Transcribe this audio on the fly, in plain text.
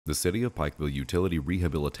The City of Pikeville Utility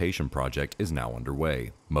Rehabilitation Project is now underway.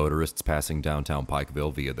 Motorists passing downtown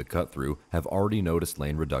Pikeville via the cut-through have already noticed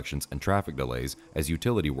lane reductions and traffic delays as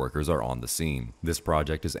utility workers are on the scene. This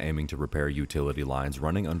project is aiming to repair utility lines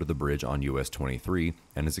running under the bridge on US 23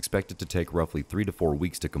 and is expected to take roughly 3 to 4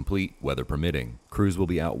 weeks to complete, weather permitting. Crews will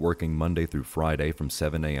be out working Monday through Friday from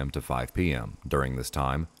 7 a.m. to 5 p.m. During this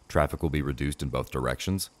time, traffic will be reduced in both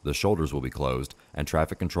directions, the shoulders will be closed, and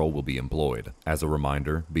traffic control will be employed. As a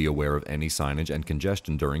reminder, be aware of any signage and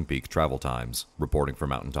congestion during peak travel times. Reporting for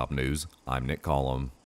Mountaintop News, I'm Nick Collum.